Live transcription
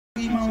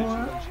Nope,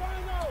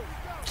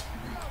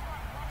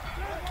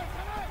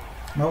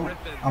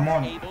 I'm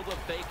on it.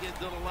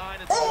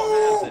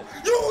 Oh,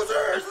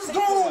 users, let's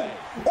go!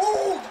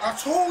 Oh, I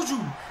told you,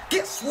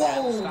 get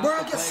swole,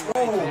 bro, get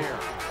swole.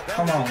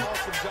 Come on.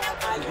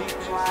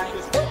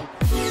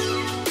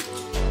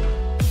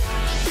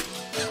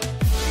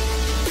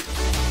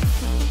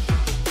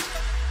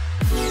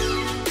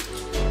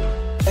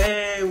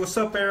 Hey, what's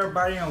up,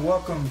 everybody, and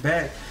welcome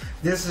back.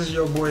 This is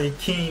your boy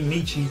King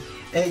Michi,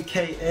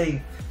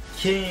 aka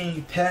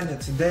King Panda.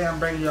 Today I'm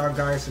bringing y'all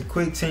guys a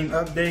quick team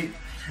update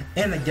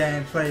and the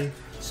gameplay.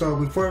 So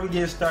before we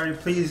get started,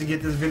 please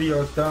give this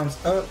video a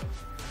thumbs up.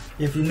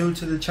 If you're new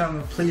to the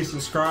channel, please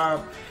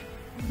subscribe.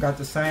 Got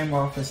the same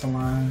offensive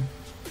line.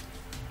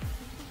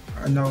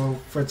 I know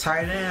for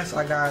tight ends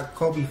I got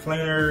Kobe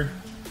Fleener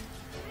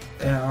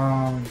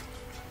and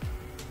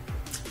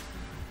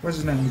what's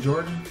his name,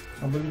 Jordan?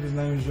 I believe his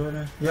name is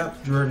Jordan.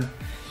 Yep, Jordan.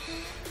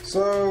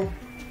 So,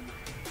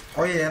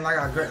 oh yeah, and I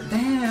got great.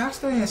 Damn, I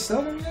still ain't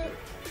selling yet.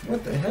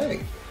 What the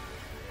heck?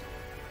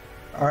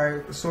 All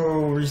right,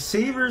 so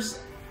receivers,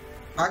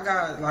 I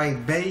got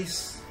like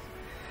based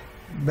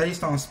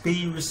on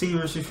speed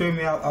receivers. You feel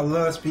me? I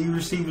love speed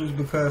receivers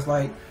because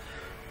like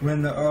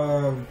when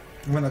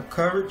the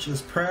coverage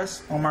is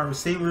pressed on my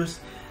receivers,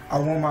 I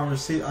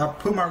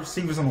put my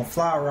receivers on a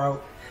fly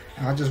route.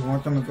 I just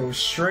want them to go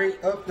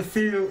straight up the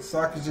field so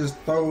I can just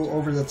throw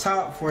over the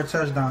top for a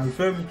touchdown. You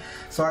feel me?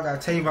 So I got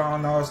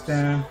Tavon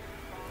Austin,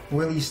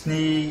 Willie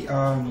Snead,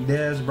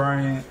 Dez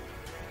Bryant,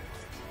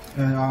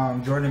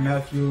 and Jordan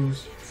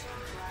Matthews.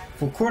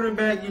 For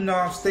quarterback, you know,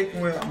 I'm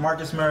sticking with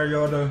Marcus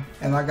Mariota,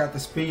 and I got the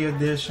speed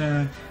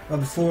edition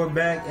of the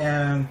fullback.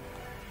 And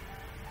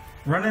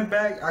running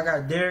back, I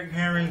got Derrick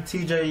Henry,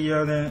 T.J.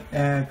 Yeldon,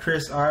 and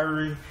Chris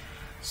Ivory.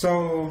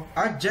 So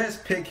I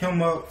just picked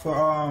him up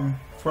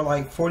for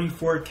like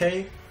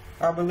 44K,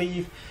 I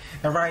believe,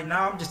 and right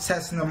now I'm just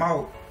testing him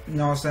out. You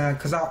know what I'm saying?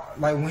 Cause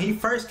like when he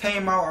first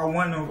came out, I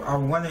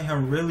wanted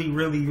him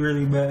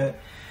really bad.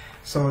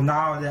 So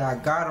now that I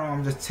got him,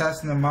 I'm just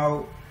testing him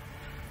out,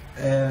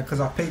 and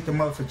cause I picked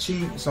him up for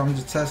cheap, so I'm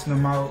just testing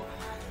him out.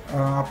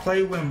 I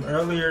played with him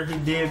earlier. He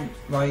did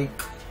like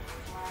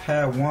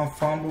had one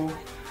fumble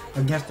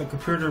against the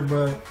computer,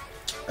 but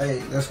hey,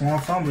 that's one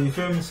fumble. You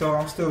feel me? So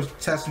I'm still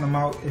testing him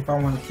out if I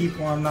want to keep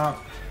him or not.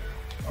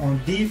 On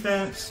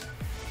defense,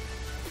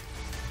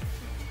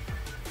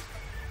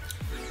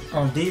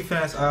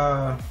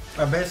 I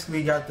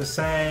basically got the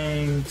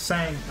same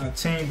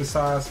team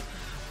besides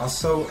I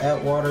sold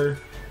Atwater.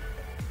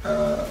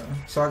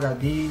 So I got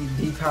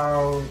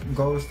Decal,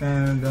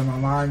 Goldston, then my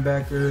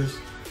linebackers.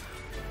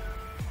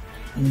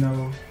 You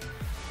know,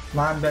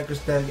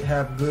 linebackers that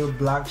have good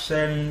block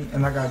shedding,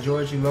 and I got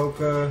Georgie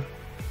Loca.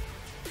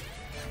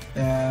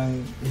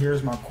 And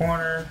here's my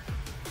corner.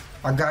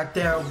 I got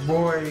that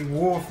boy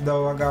Wolf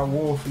though. I got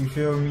Wolf. You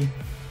feel me?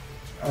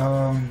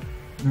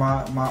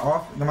 My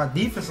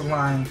defensive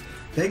line,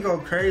 they go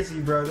crazy,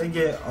 bro. They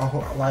get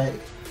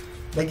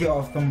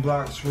off them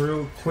blocks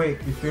real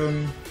quick. You feel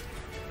me?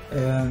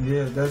 And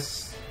yeah,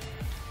 that's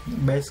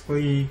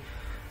basically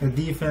the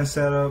defense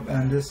setup,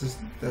 and this is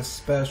the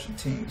special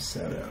team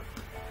setup.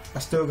 I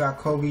still got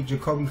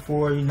Jacoby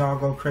Ford. You know I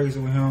go crazy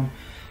with him,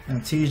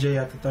 and TJ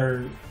at the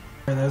third.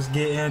 Right, let's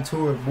get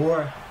into it,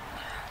 boy.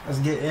 Let's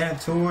get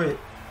into it.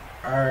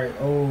 Alright,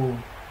 oh.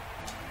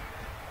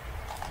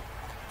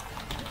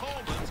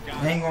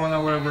 I ain't going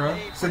nowhere, bro.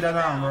 Sit that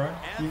down, bro.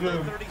 You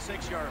good? Oh,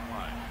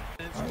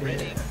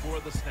 yeah.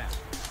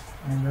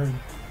 I'm ready.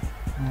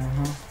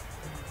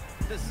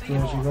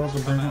 There she goes to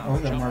bring it. Oh,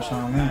 he got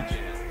Marshawn Lynch.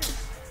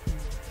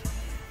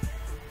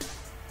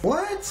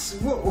 What?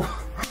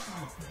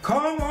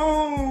 Come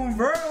on,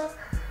 bro.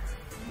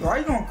 Why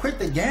you gonna quit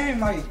the game?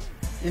 Like,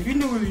 if you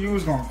knew you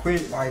was gonna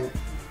quit, like,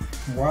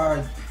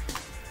 why?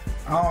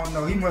 I don't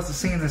know. He must have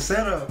seen the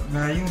setup,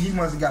 man. He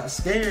must have got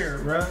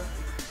scared, bro.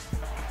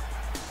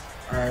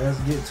 Alright, let's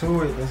get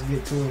to it.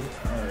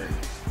 Alright,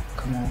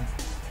 come on.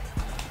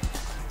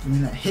 Give me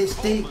that hit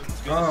stick.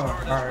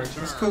 Oh, alright.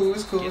 It's cool.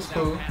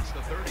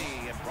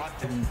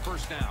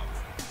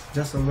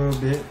 Just a little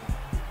bit.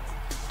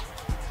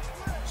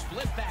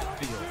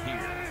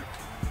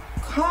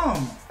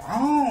 Come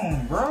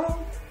on, bro.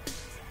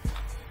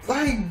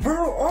 Like,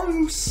 bro, are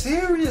you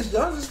serious?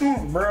 Y'all just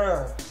going,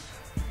 bro.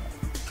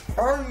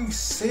 Are you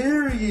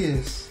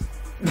serious?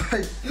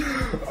 Like,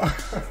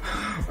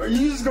 are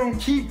you just gonna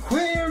keep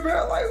quitting,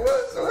 bro? Like,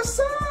 what's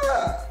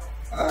up?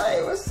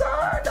 Like, what's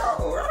up,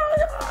 though?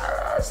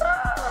 What's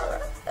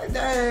up?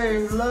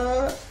 Dang,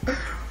 love.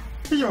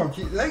 They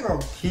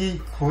gonna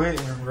keep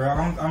quitting, bro.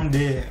 I'm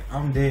dead,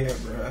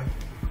 bro.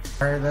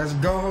 Alright, let's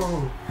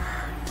go,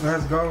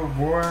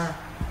 boy.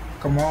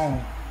 Come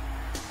on.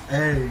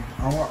 Hey,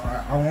 I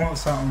want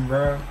something,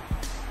 bro.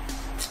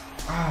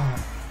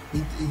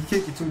 He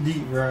kicked it too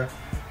deep, bro.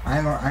 I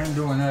ain't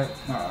doing that.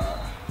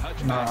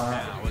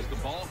 Nah.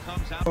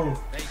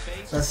 Oh,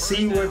 let's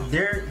see what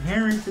Derrick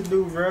Henry can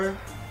do, bro.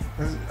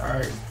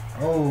 Alright.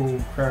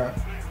 Oh crap.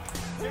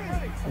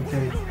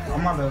 Okay,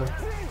 I'm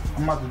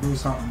about to do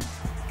something.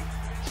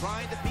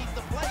 Trying to beat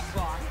the play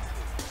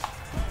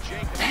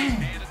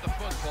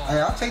Hey,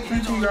 I'll take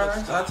them 2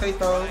 yards. I'll take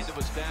those.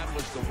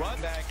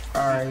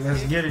 Alright,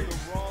 let's get it.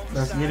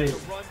 Let's get it.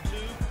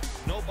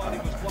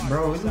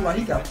 Bro, it looks like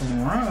he got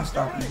some run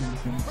stopping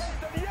defense.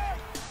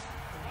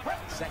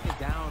 Second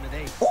down and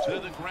 8 to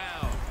the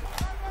ground.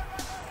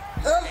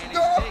 Let's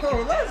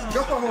go! Let's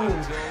go!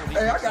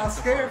 Hey, I got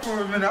scared for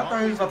a minute. I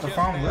thought he was about to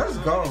fumble. Let's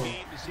go.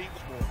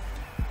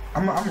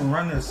 I'm gonna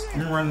run this. I'm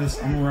gonna run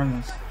this. I'm gonna run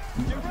this.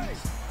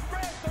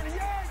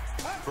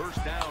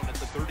 First down at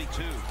the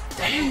 32.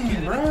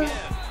 Dang, bro.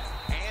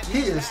 He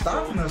is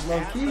stopping us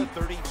low key.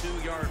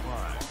 32-yard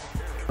line.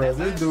 Bro,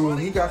 this dude,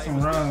 he got some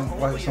run,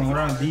 like some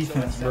run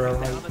defense, bro.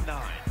 Like,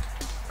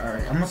 all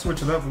right, I'm gonna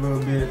switch it up a little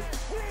bit.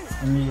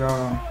 Let me,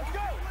 I'm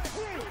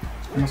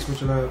gonna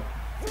switch it up.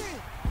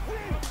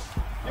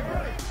 All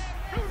right.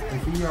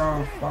 If he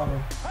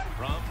follow.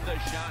 From the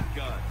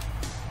shotgun.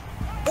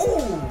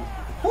 Ooh,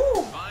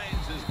 ooh.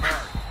 Finds his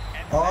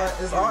mark.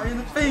 It's all in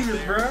the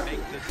fingers, bro.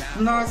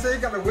 You know what I'm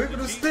saying? Got the whip of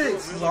the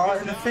sticks. It's all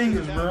in the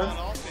fingers,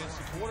 bro.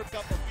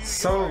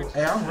 So,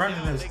 hey, I'm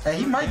running this. Hey,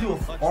 he might do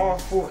all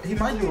 4. He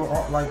might do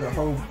like a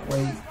whole.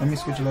 Wait, let me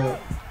switch it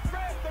up.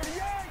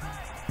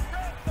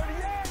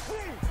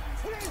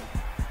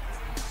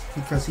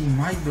 Because he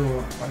might do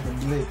like a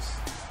blitz.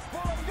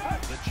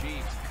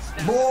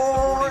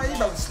 Boy, you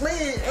know,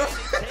 slid.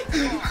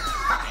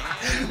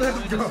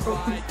 Let's go.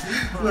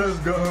 Let's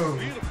go.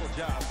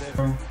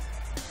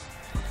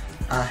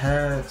 I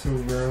had to,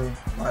 bro.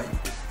 Like,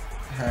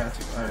 had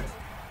to. All right.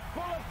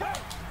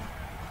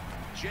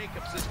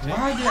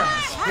 Why did I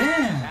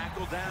spin?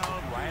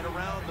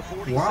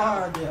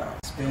 Why did I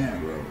spin,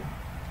 bro?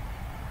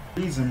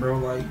 Reason, bro.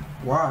 Like,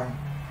 why?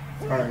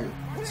 All right.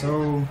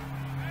 So,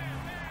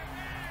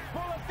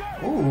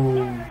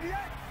 ooh.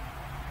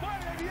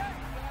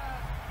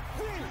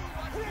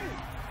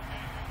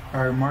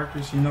 All right,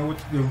 Marcus. You know what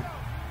to do.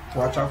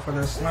 Watch out for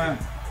that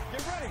slant.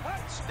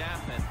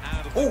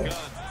 Oh.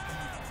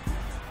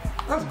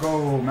 Let's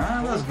go,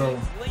 man. Let's go.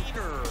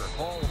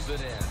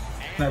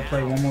 That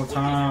play one more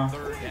time.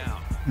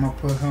 I'm gonna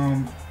put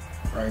him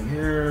right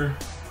here.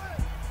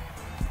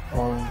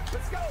 Oh,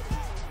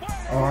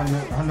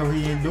 I know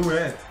he didn't do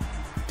that.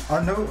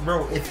 I know,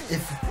 bro.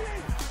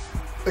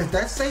 If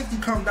that safety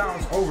come down,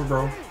 it's over,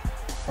 bro.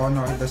 Oh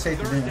no, the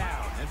safety didn't.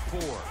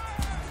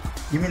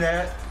 Give me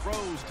that.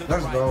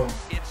 Let's go.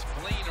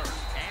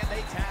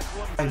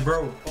 Like,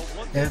 bro,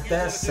 if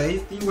that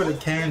safety would have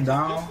came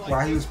down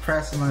while he was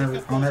pressing on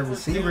that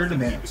receiver, it'd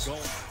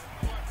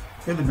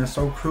have been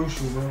so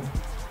crucial, bro.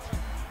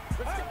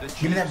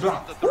 Give me that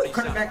block. Ooh,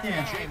 cut it back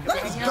in.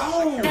 Let's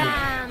go.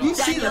 You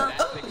see the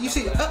you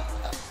see the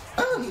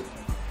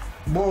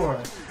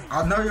boy,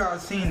 I know y'all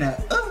seen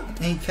that.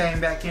 And he came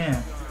back in.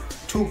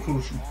 Too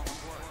crucial.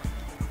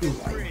 He was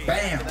like,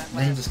 bam.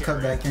 Then he just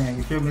cut back in.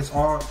 You feel me? It's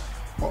all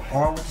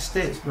with the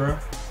sticks, bro. All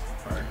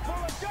right.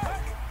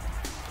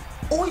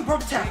 Oh, he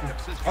broke the tackle.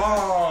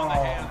 Oh,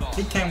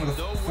 he came with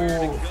a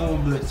full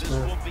blitz,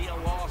 bro.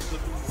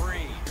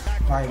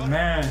 Like,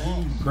 man,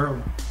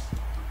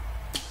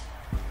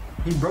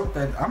 he broke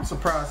that. I'm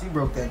surprised he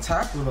broke that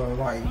tackle though.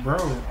 Like, bro,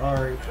 all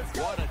right.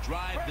 What a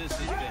drive this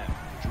has been.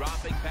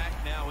 Dropping back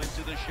now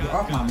into the shot.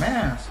 Off my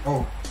mask.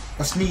 Oh,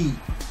 a sneak.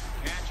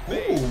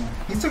 Ooh,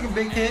 he took a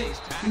big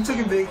hit. He took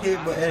a big hit,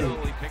 but hey,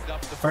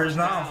 first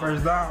down,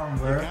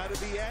 bro.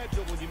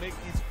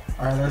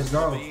 All right, let's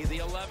go.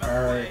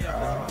 All right.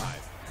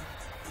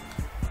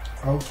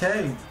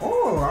 Okay.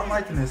 Oh, I'm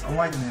liking this. I'm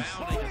liking this.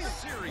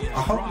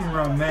 I hope you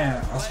run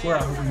man. I swear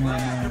I hope you run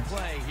man.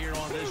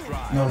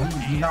 No,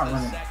 he not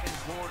running.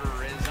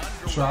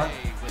 Try.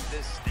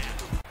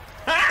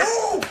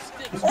 Oh!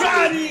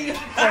 Got him!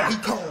 Oh, he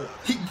cold.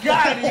 He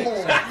got him.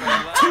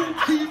 2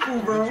 people,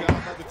 bro.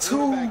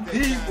 2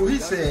 people. He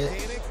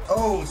said,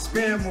 oh,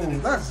 spin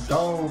move. Let's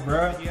go,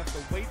 bro.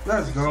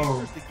 Let's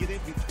go.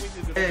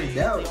 Hey,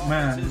 that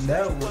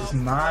was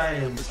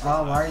nice.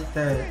 I like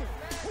that.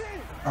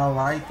 I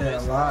like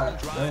that a lot.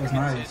 That was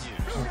nice.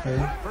 Okay.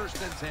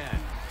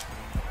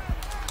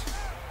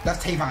 That's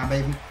Tavon,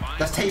 baby.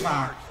 That's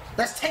Tavon.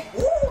 That's Tavon.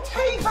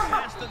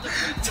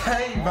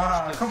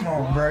 Tavon. Come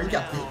on, bro. You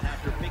got to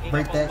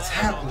break that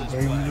tackle,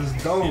 baby.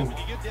 Let's go.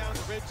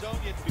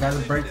 Gotta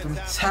break them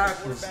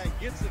tackles.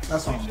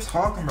 That's what I'm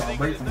talking about.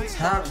 Break them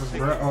tackles,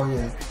 bro. Oh,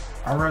 yeah.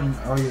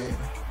 Oh, yeah.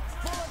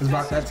 It's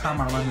about that time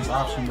I run this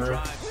option,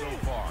 bro.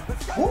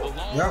 Woo.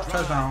 Yup,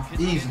 touchdown.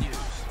 Easy.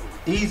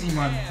 Easy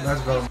money.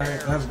 Let's go.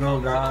 Let's go,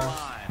 guys.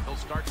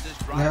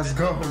 Let's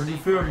go. You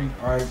feel me?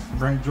 All right,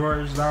 bring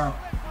George down.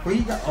 Well,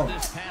 he got. Oh,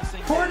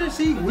 Portis,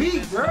 he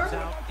weak, bro.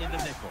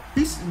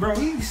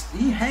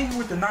 He hanging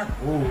with the knife.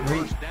 Oh,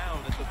 wait.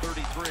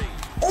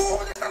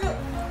 Oh,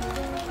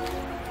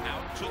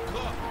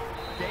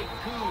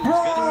 bro.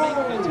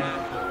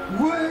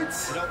 What?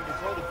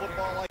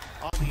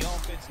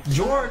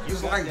 George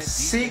is like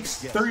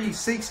 6'3",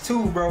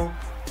 6'2", bro.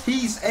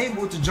 He's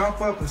able to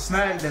jump up and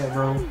snag that,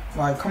 bro.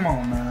 Like, come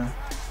on, man.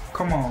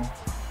 Come on.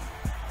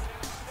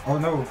 Oh,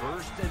 no.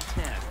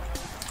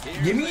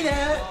 Give me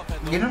that.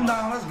 Get him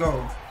down. Let's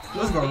go.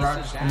 Let's go,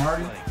 Rodgers.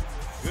 Marty.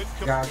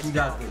 Guys, we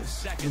got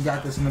this. We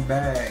got this in the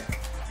bag.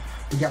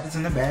 We got this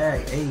in the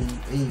bag. Hey,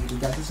 we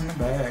got this in the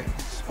bag.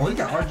 Oh, he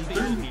got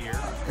RG3 here.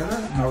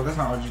 No, that's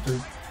not RG3.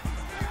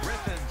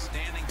 Griffin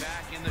standing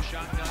back in the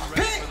shotgun,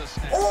 ready for the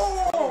snap.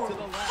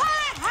 Oh!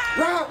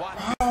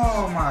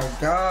 Oh my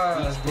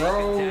gosh,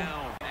 bro.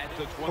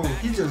 Oh,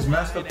 he just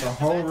messed up the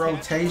whole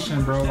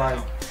rotation, bro. Like,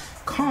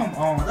 come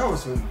on. That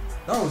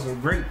was a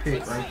great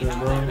pick right there,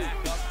 bro.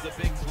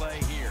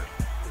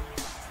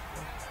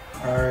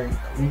 Alright,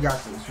 we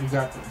got this. We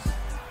got this.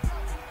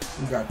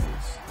 We got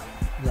this.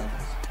 We got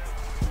this.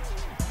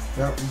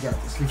 Yep, we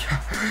got this. We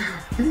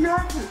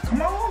got this.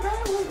 Come on,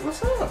 man.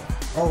 What's up?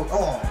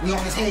 Oh, we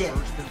on his head.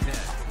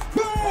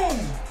 Boom!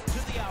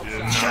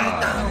 Shut it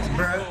down,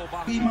 bro.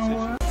 Be my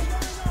one.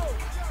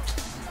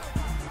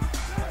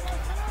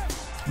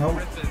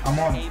 Nope, I'm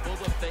on it.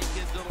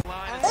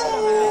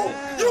 Oh,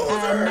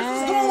 loser!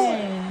 Let's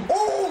go!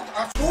 Oh, I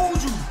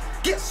told you.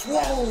 Get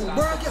swole,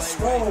 bro. Get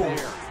swole.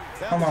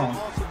 Come on.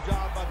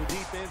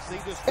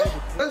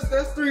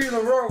 That's 3 in a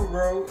row,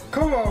 bro.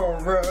 Come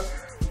on, bro.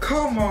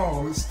 Come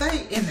on.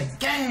 Stay in the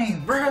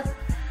game, bro.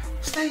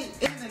 Stay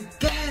in the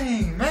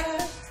game,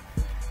 man.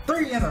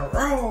 3 in a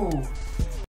row.